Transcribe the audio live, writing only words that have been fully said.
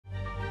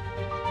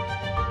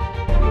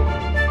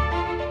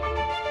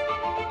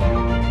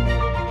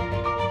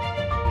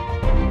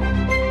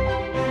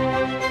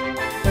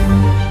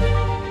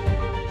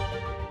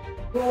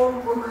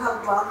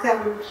warm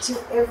welcome to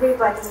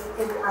everybody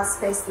in our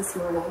space this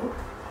morning.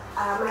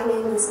 My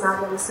name is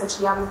Nadia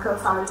Musoji. I'm the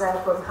co-founder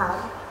of WomHub.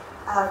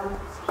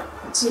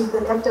 To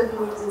the left of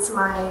me is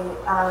my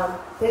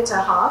better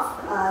half,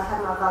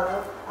 Hema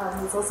Valeb,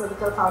 who's also the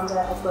co-founder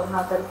at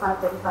WomHub and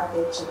 535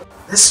 Ventures.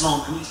 This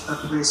moment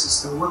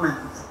places the women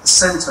at the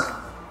center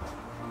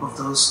of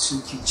those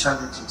two key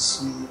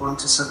challenges. We want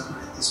to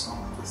celebrate this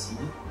moment with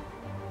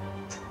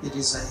you. It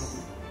is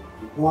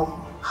a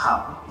warm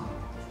hub,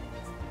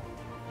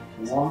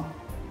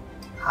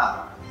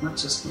 not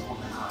just a woman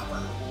hub,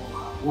 but a warm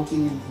hub.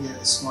 Walking in here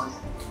this morning,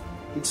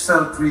 it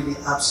felt really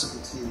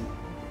absolutely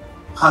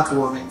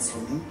heartwarming for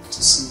me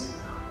to see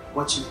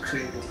what you've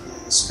created here,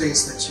 the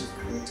space that you've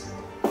created.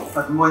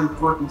 But more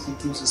importantly,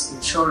 it gives us the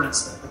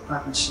assurance that the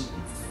partnership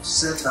we've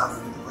set up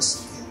with the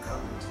Western Cape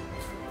government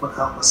will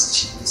help us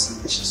achieve these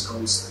ambitious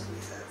goals that we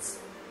have.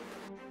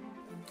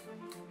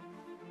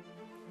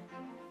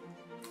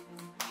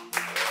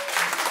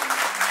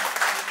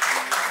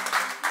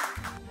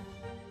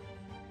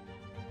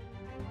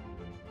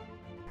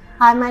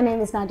 Hi, my name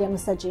is Nadia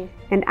Musoji.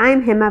 And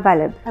I'm Hema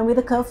Valeb. And we're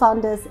the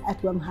co-founders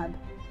at WomHub.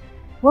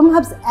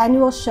 WomHub's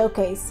annual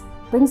showcase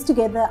brings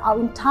together our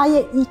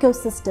entire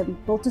ecosystem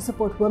built to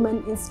support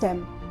women in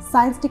STEM,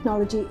 science,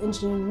 technology,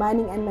 engineering,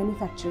 mining and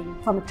manufacturing,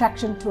 from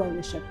attraction to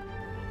ownership.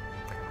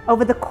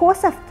 Over the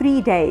course of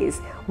 3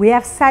 days, we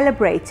have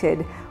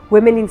celebrated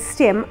women in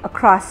STEM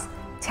across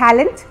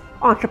talent,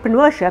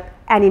 entrepreneurship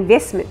and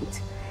investment.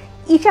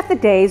 Each of the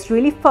days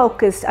really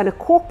focused on a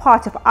core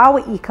part of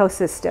our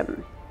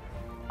ecosystem.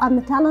 On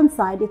the talent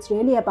side, it's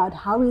really about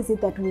how is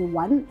it that we,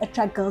 one,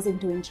 attract girls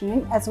into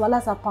engineering, as well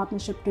as our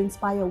partnership to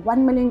inspire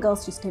 1 million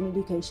girls to STEM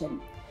education,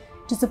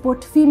 to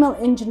support female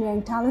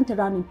engineering talent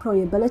around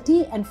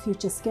employability and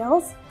future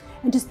skills,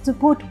 and to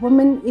support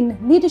women in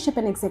leadership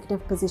and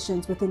executive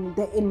positions within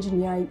the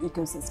engineering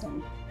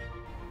ecosystem.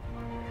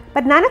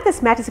 But none of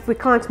this matters if we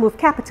can't move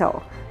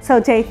capital. So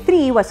day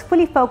 3 was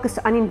fully focused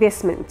on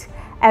investment.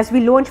 As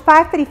we launched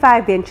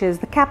 535 Ventures,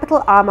 the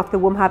capital arm of the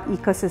WomHub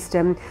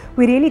ecosystem,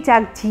 we really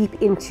dug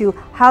deep into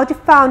how do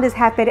founders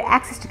have better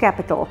access to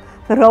capital,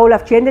 the role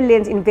of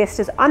gender-lens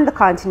investors on the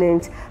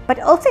continent, but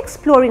also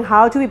exploring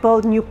how do we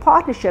build new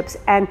partnerships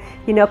and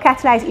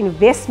catalyze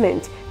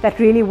investment that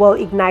really will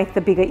ignite the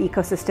bigger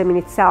ecosystem in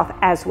itself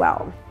as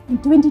well. In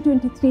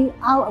 2023,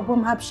 our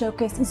WomHub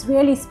showcase is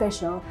really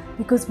special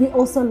because we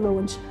also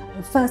launched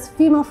the first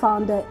female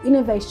founder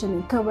innovation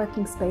and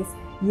co-working space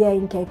here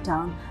in Cape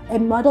Town, a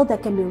model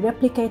that can be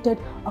replicated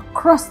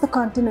across the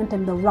continent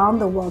and around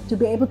the world to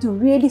be able to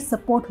really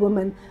support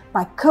women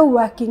by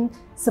co-working,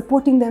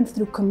 supporting them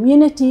through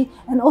community,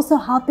 and also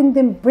helping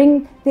them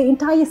bring their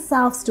entire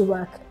selves to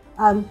work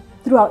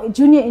through our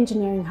Junior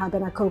Engineering Hub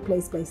and our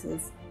co-play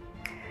spaces.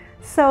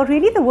 So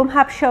really the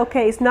WomHub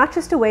showcase is not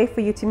just a way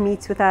for you to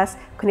meet with us,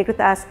 connect with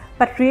us,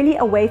 but really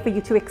a way for you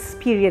to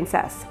experience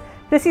us.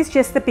 This is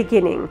just the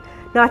beginning.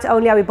 Not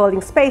only are we building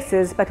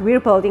spaces, but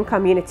we're building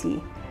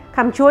community.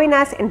 Come join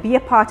us and be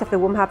a part of the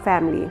WomHub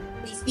family.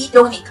 If we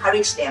don't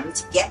encourage them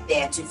to get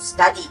there to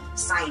study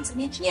science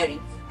and engineering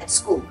at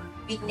school,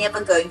 we're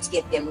never going to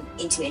get them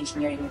into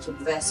engineering at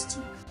university.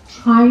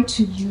 Try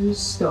to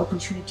use the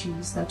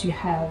opportunities that you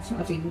have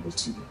available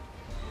to you.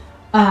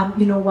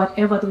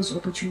 Whatever those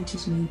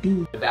opportunities may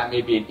be. That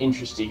may be an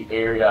interesting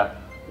area,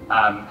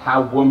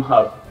 how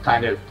WomHub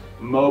kind of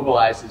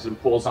mobilizes and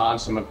pulls on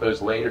some of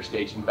those later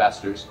stage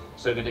investors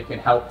so that it can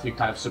help to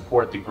kind of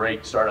support the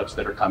great startups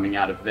that are coming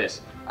out of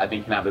this. I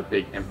think can have a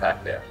big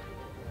impact there.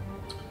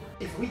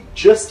 If we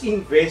just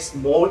invest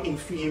more in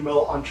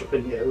female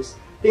entrepreneurs,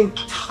 the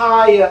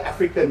entire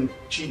African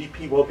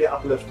GDP will be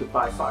uplifted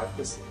by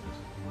 5%.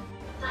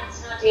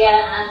 Thanks Nadia,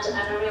 and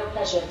a real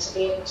pleasure to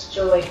be able to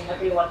join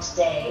everyone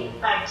today.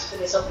 Thanks for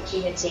this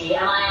opportunity,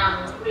 and I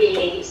am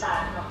really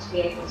sad not to be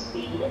able to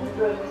be in the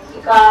room with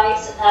you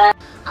guys.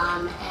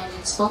 And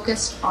it's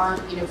focused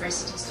on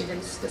university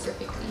students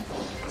specifically.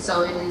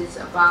 So it is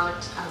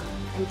about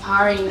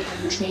empowering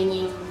and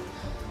training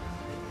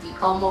the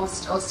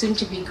almost or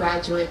soon-to-be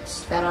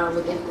graduates that are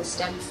within the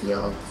STEM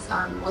fields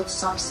with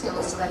soft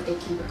skills so that they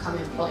can become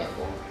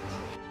employable.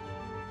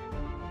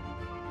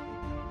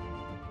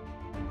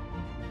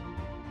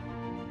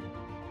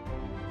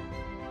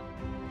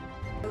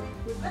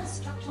 We've got a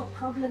structural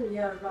problem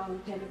here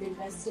around kind of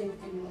investing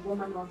in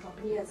women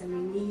entrepreneurs,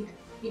 and we need,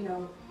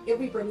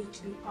 everybody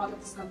to be part of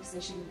this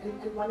conversation.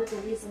 And one of the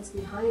reasons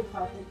behind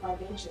 535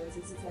 Ventures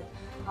is that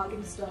how do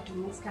we start to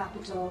move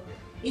capital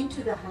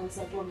into the hands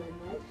of women,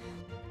 right?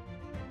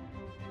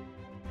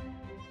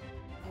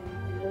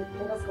 And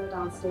let us go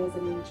downstairs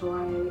and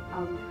enjoy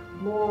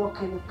more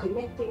kind of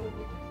connecting,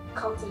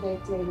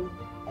 cultivating,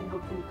 and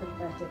hopefully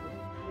converting.